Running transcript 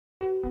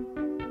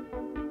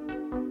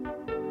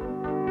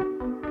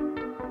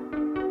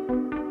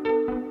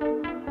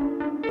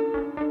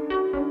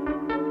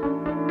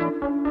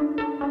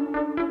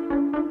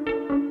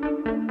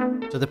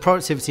the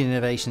Productivity and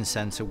Innovation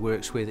Centre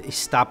works with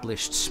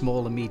established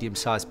small and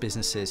medium-sized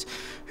businesses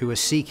who are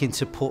seeking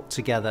to put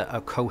together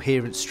a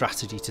coherent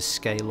strategy to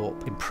scale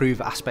up, improve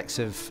aspects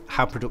of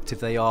how productive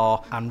they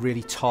are, and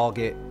really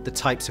target the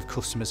types of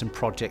customers and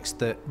projects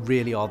that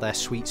really are their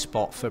sweet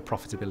spot for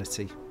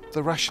profitability.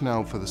 The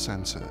rationale for the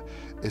centre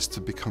is to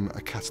become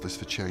a catalyst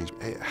for change.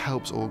 It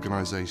helps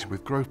organisations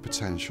with growth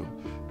potential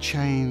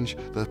change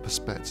their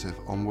perspective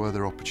on where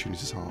their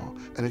opportunities are.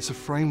 And it's a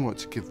framework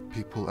to give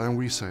people, and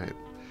we say it,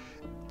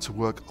 to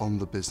work on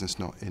the business,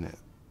 not in it.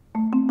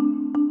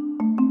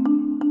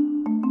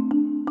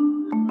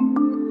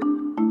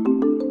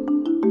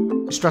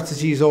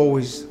 Strategy is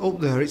always up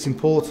there, it's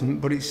important,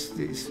 but it's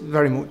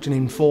very much an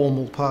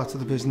informal part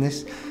of the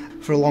business.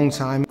 For a long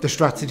time, the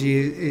strategy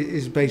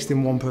is based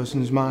in one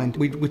person's mind.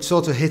 We'd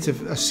sort of hit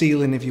a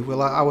ceiling, if you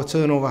will. Our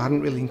turnover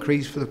hadn't really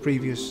increased for the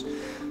previous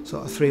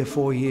sort of 3 or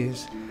 4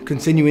 years.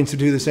 Continuing to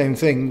do the same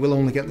thing will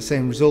only get the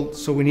same results,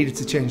 so we needed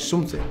to change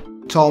something.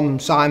 Tom,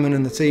 Simon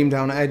and the team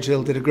down at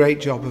Edgehill did a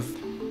great job of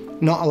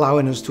not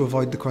allowing us to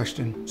avoid the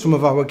question. Some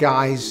of our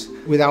guys,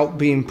 without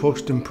being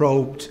pushed and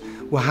probed,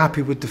 were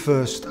happy with the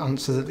first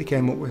answer that they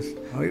came up with.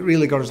 It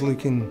really got us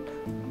looking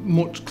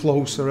much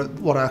closer at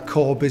what our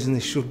core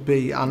business should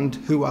be and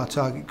who our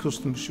target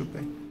customers should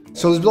be.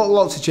 So there's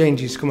lots of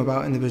changes come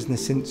about in the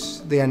business since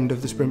the end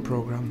of the sprint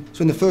programme.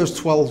 So in the first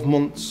 12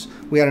 months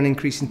we had an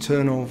increase in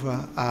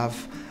turnover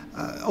of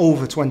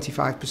over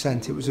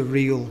 25%. It was a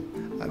real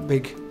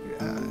big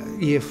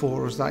year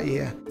for us that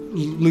year.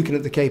 Looking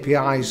at the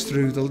KPIs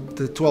through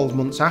the 12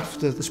 months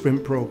after the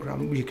sprint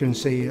programme, you can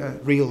see a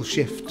real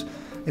shift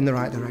in the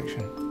right direction.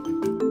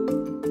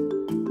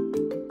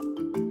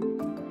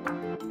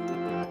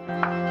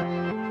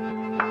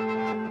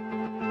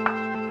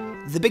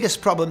 The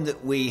biggest problem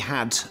that we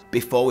had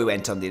before we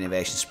went on the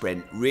innovation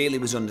sprint really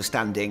was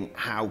understanding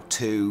how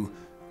to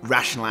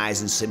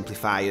rationalise and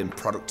simplify and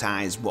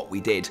productise what we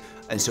did,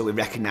 and so we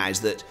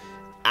recognised that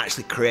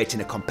actually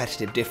creating a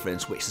competitive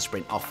difference, which the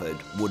sprint offered,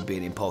 would be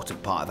an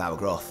important part of our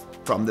growth.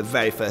 From the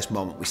very first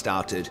moment we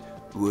started,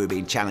 we were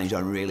being challenged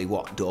on really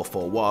what Door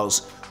 4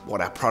 was, what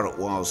our product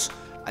was,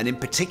 and in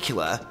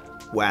particular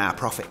where our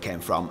profit came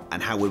from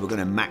and how we were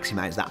going to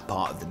maximise that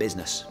part of the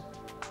business.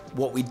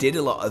 What we did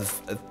a lot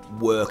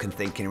of work and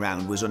thinking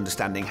around was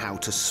understanding how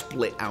to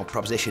split our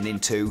proposition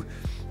into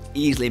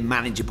easily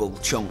manageable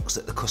chunks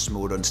that the customer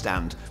would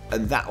understand,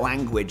 and that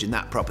language and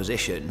that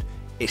proposition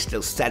is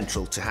still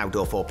central to how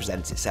Door 4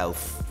 presents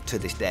itself to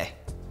this day.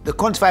 The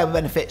quantifiable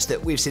benefits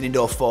that we've seen in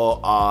Door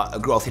 4 are a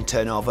growth in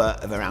turnover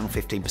of around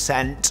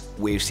 15%.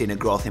 We've seen a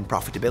growth in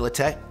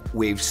profitability.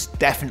 We've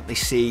definitely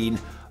seen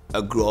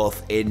a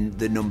growth in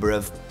the number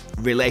of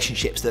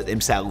relationships that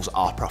themselves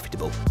are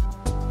profitable.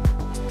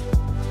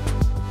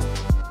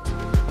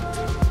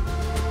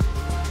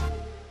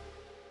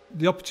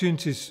 The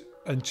opportunities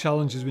and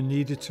challenges we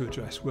needed to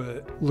address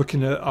were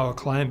looking at our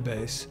client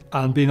base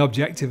and being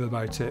objective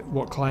about it.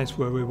 What clients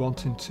were we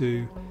wanting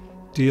to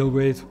deal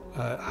with?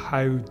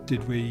 How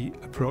did we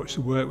approach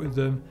the work with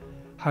them?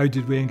 How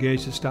did we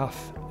engage the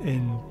staff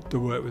in the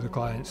work with the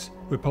clients?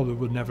 We probably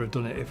would never have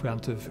done it if we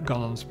hadn't have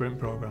gone on the sprint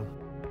programme.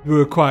 We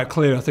were quite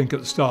clear, I think,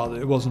 at the start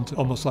that it wasn't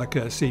almost like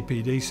a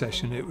CPD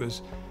session. It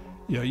was,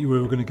 we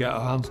were going to get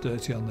our hands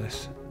dirty on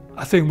this.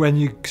 I think when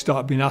you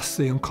start being asked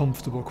the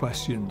uncomfortable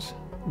questions,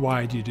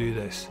 why do you do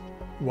this?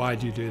 Why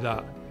do you do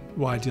that?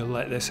 Why do you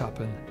let this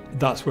happen?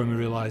 That's when we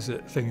realised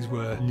that things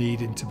were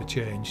needing to be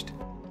changed.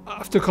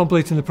 After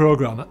completing the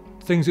programme,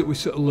 things that we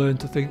sort of learned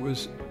to think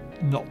was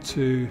not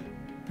to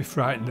be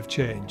frightened of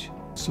change.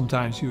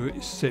 Sometimes you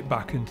sit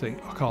back and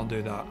think, I can't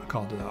do that, I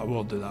can't do that, I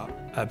won't do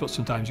that. But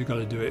sometimes you've got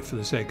to do it for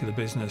the sake of the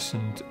business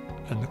and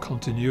the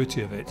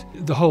continuity of it.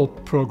 The whole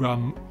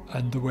programme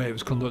and the way it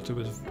was conducted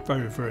was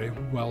very, very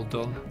well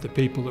done. The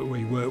people that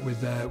we worked with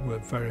there were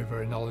very,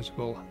 very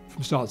knowledgeable.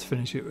 From start to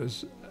finish, it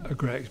was a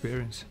great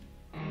experience.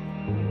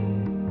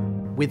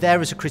 We're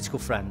there as a critical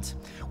friend.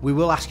 We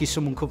will ask you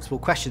some uncomfortable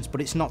questions,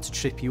 but it's not to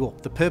trip you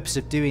up. The purpose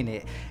of doing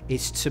it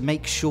is to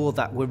make sure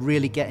that we're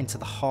really getting to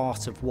the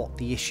heart of what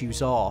the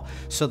issues are,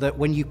 so that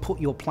when you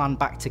put your plan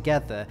back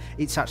together,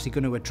 it's actually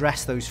going to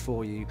address those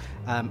for you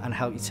and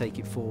help you take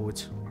it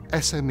forward.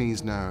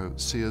 SMEs now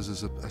see us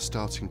as a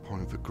starting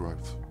point for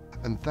growth.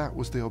 And that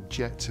was the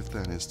objective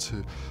then,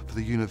 for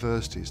the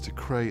universities to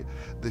create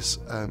this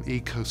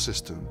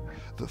ecosystem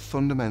that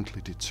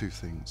fundamentally did two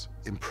things: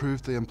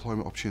 improved the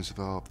employment opportunities of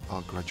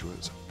our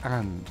graduates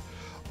and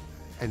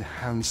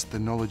enhanced the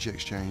knowledge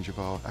exchange of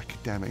our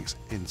academics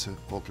into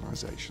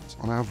organisations.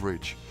 On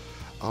average,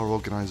 our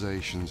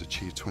organisations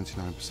achieved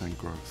 29%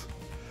 growth,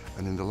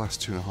 and in the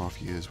last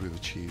 2.5 years we've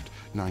achieved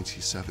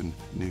 97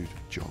 new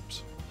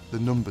jobs. The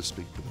numbers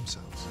speak for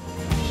themselves.